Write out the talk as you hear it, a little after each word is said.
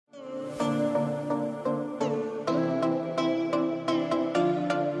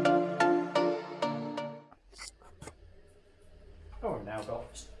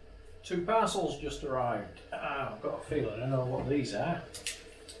Two parcels just arrived. I've got a feeling I know what these are.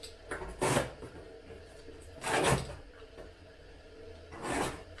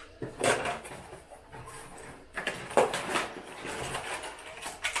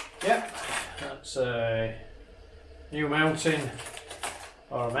 Yep, that's a new mounting,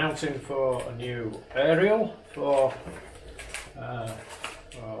 or a mounting for a new aerial for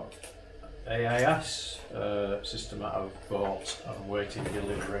AIS system that I've bought and waiting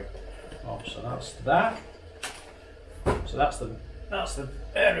delivery of. So that's that. So that's the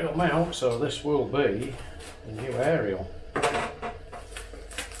aerial mount. So this will be the new aerial.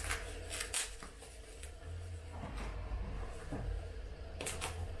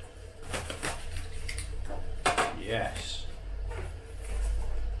 Yes.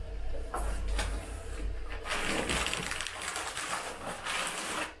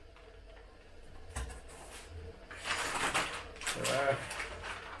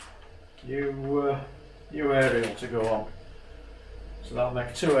 New aerial to go on. So that'll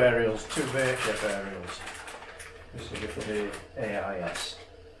make two aerials, two VHF aerials. This will be for the AIS.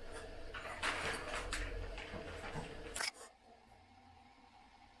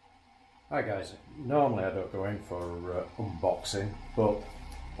 Hi guys, normally I don't go in for unboxing, but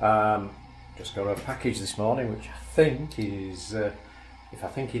just got a package this morning which I think is, if I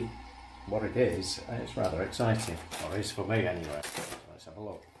think it what it is, it's rather exciting, or is for me anyway. Let's have a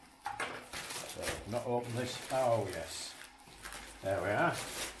look. So, not open this. Oh yes, there we are.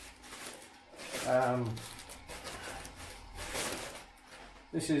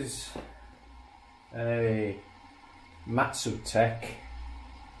 This is a Matsutec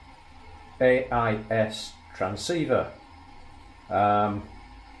AIS transceiver.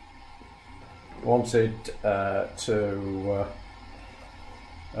 Wanted to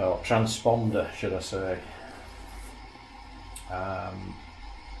transponder, should I say.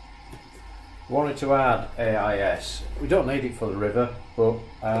 Wanted to add AIS. We don't need it for the river, but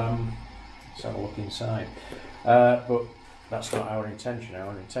let's have a look inside. But that's not our intention.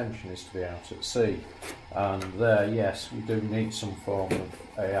 Our intention is to be out at sea, and there, yes, we do need some form of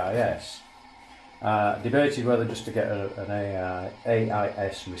AIS. Debated whether just to get an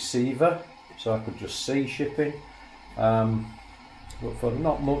AIS receiver, so I could just see shipping. But for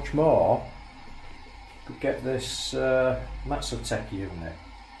not much more, could get this Matsutec unit,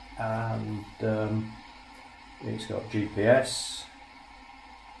 and it's got GPS,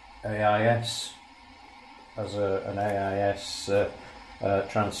 AIS as an AIS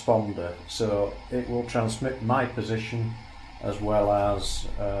transponder, so it will transmit my position as well as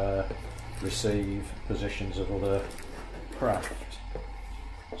receive positions of other craft.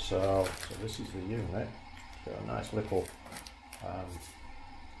 So this is the unit. It's got a nice little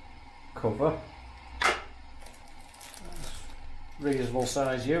cover. Reasonable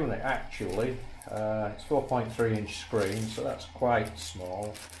size unit actually. It's 4.3 inch screen, so that's quite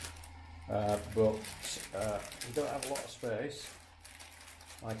small, but we don't have a lot of space.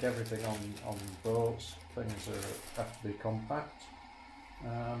 Like everything on boats, things have to be compact.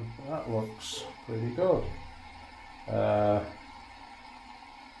 That looks pretty good. So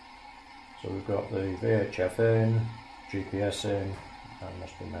we've got the VHF in, GPS in, and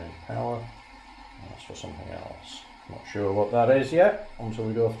must be main power, and that's for something else. Not sure what that is yet until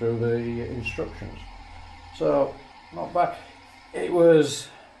we go through the instructions. So, not bad. It was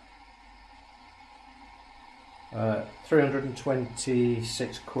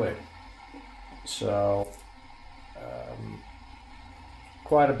 326 quid, so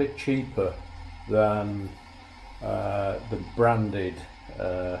quite a bit cheaper than the branded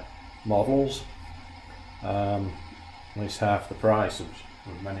models, at least half the price of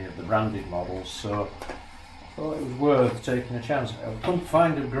many of the branded models, so I thought it was worth taking a chance. I couldn't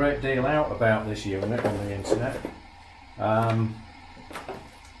find a great deal out about this unit on the internet.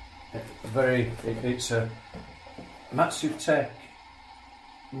 It's a Matsutec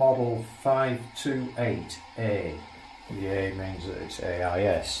model 528a. The A means that it's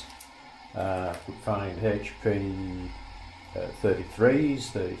AIS. Could find HP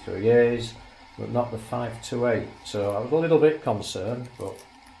 33s, 33As, but not the 528. So I was a little bit concerned, but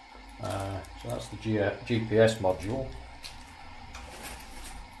so that's the GPS module,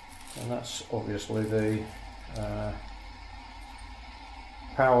 and that's obviously the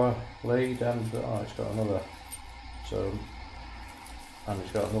power lead, and it's got another. So, and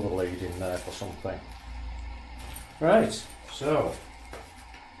it's got another lead in there for something. Right, so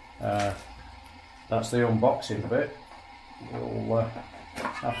that's the unboxing bit. We'll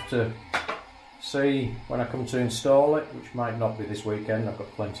have to see when I come to install it, which might not be this weekend. I've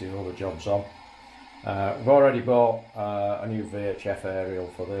got plenty of other jobs on. We've already bought a new VHF aerial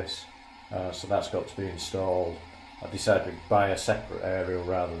for this, so that's got to be installed. I decided to buy a separate aerial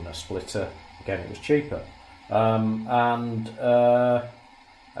rather than a splitter. Again, it was cheaper. I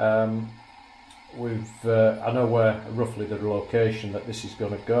know where roughly the location that this is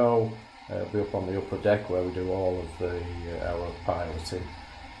going to go. It'll be up on the upper deck where we do all of our piloting.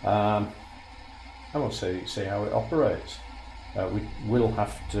 And we'll see how it operates. We will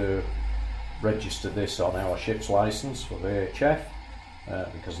have to register this on our ship's license for VHF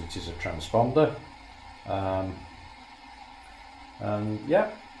because it is a transponder. And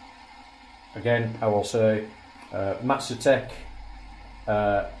yeah, again, I will say Matsutec,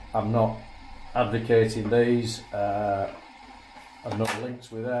 I'm not advocating these. I've no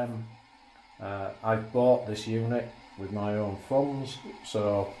links with them. I've bought this unit with my own funds,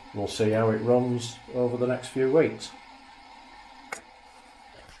 so we'll see how it runs over the next few weeks.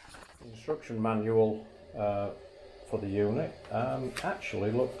 Instruction manual for the unit actually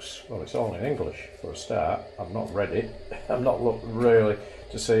looks, well, it's all in English for a start. I've not read it. I've not looked really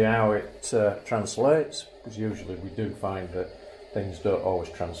to see how it translates, because usually we do find that things don't always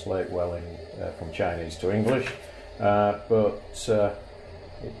translate well in from Chinese to English, but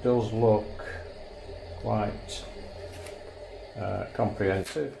it does look quite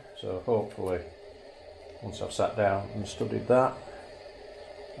comprehensive, so hopefully once I've sat down and studied that,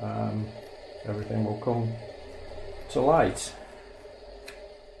 everything will come to light.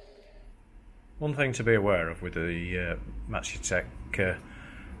 One thing to be aware of with the Matsutec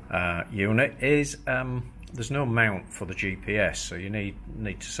unit is there's no mount for the GPS, so you need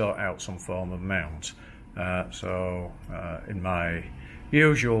to sort out some form of mount. So in my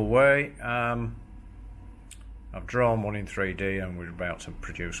usual way, I've drawn one in 3D and we're about to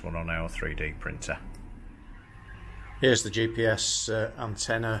produce one on our 3D printer. Here's the GPS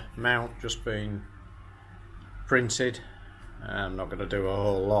antenna mount just been printed. I'm not going to do a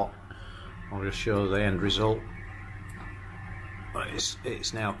whole lot, I'll just show the end result. But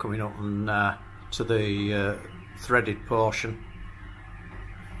it's now coming up and to the threaded portion.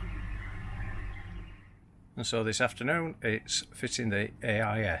 And so this afternoon it's fitting the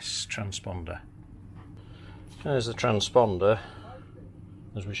AIS transponder. There's the transponder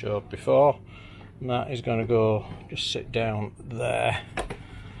as we showed before, and that is going to go just sit down there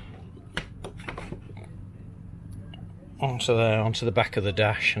onto the back of the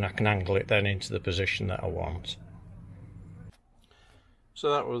dash, and I can angle it then into the position that I want. So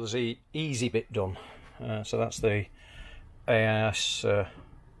that was the easy bit done. So that's the AIS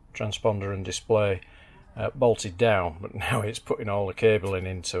transponder and display bolted down, but now it's putting all the cabling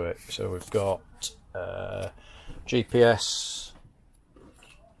into it. So we've got GPS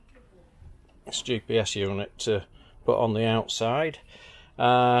unit to put on the outside,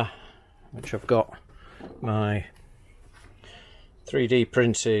 which I've got my 3D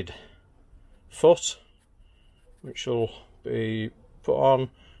printed foot, which will be put on.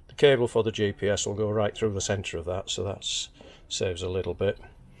 The cable for the GPS will go right through the centre of that, so that saves a little bit.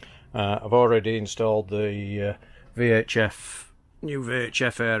 I've already installed the new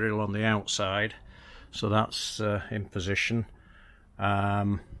VHF aerial on the outside, so that's in position,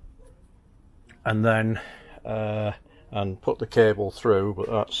 and then and put the cable through, but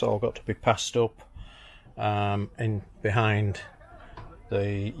that's all got to be passed up in behind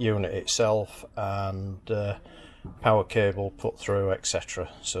the unit itself, and power cable put through, etc.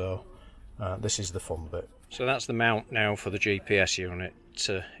 So this is the fun bit. So that's the mount now for the GPS unit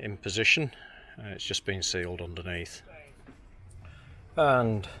in position. It's just been sealed underneath.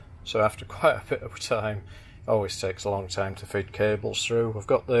 And so after quite a bit of time, it always takes a long time to feed cables through. I've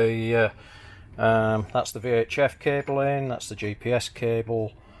got the that's the VHF cable in, that's the GPS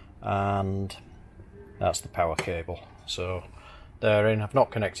cable, and that's the power cable. So they're in. I've not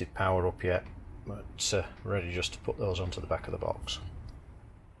connected power up yet, but ready just to put those onto the back of the box.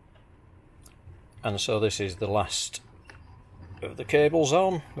 And so this is the last of the cables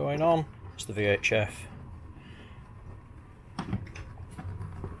going on. It's the VHF.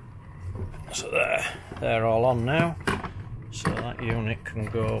 So they're all on now. So that unit can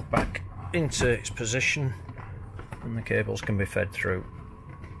go back into its position and the cables can be fed through.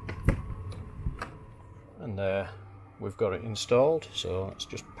 And there we've got it installed, so let's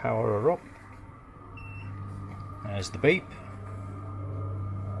just power her up. There's the beep.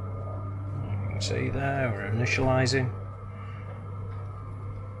 You can see there, we're initialising.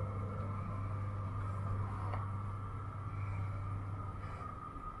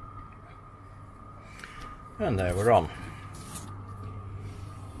 And there we're on.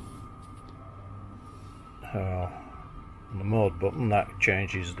 So, the mode button, that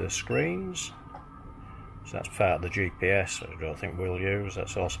changes the screens. So that's part of the GPS. I don't think we'll use.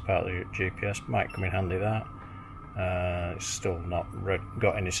 That's also part of the GPS. Might come in handy, that. It's still not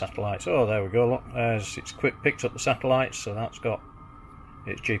got any satellites. Oh, there we go. Look, it's picked up the satellites, so that's got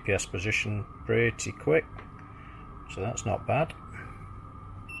its GPS position pretty quick. So that's not bad.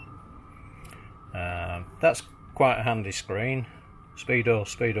 That's quite a handy screen. Speed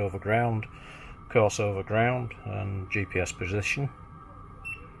over ground, course over ground, and GPS position.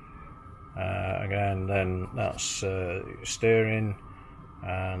 Again, then that's steering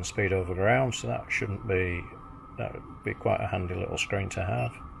and speed over ground. So that would be quite a handy little screen to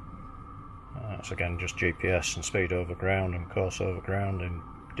have. That's again just GPS and speed over ground and course over ground in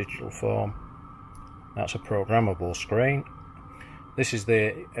digital form. That's a programmable screen. This is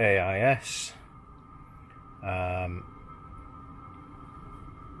the AIS.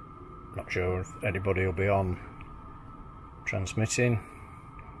 Not sure if anybody will be on transmitting.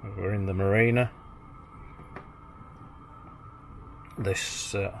 We're in the marina.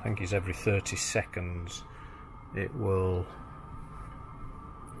 This I think is every 30 seconds it will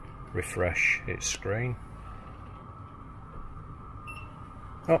refresh its screen.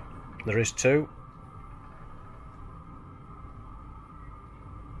 Oh, there is two.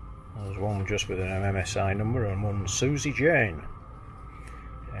 There's one just with an MMSI number and one Susie Jane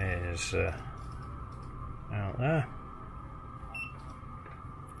is out there.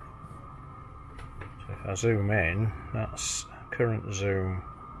 So if I zoom in, that's current zoom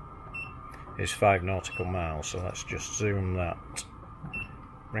is 5 nautical miles, so let's just zoom that,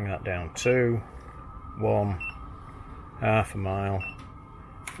 bring that down to 1, half a mile.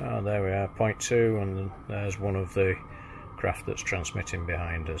 Oh, there we are, 0.2, and there's one of the craft that's transmitting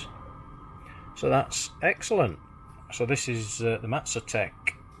behind us. So that's excellent. So this is the Matsutec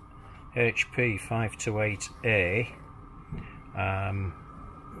HP-528a.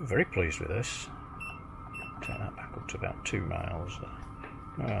 Very pleased with this. Take that back up to about 2 miles.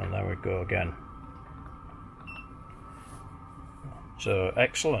 Oh, there we go again. So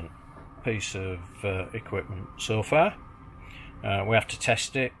excellent piece of equipment so far. We have to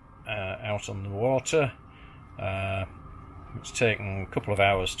test it out on the water. It's taken a couple of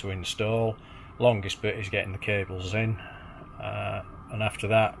hours to install. Longest bit is getting the cables in, and after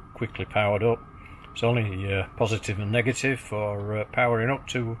that quickly powered up. It's only positive and negative for powering up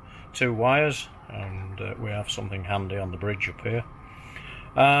to 2 wires, and we have something handy on the bridge up here.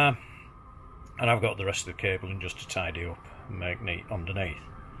 And I've got the rest of the cabling just to tidy up and make neat underneath.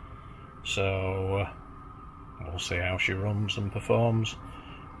 So we'll see how she runs and performs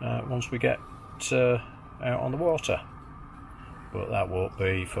once we get out on the water. But that won't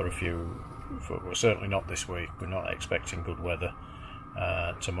be for certainly not this week. We're not expecting good weather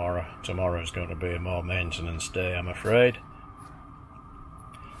tomorrow. Tomorrow is going to be a more maintenance day, I'm afraid.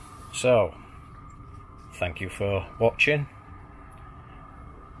 So, thank you for watching.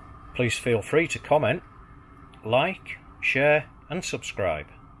 Please feel free to comment, like, share and subscribe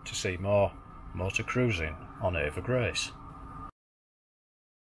to see more motor cruising on Ava Grace.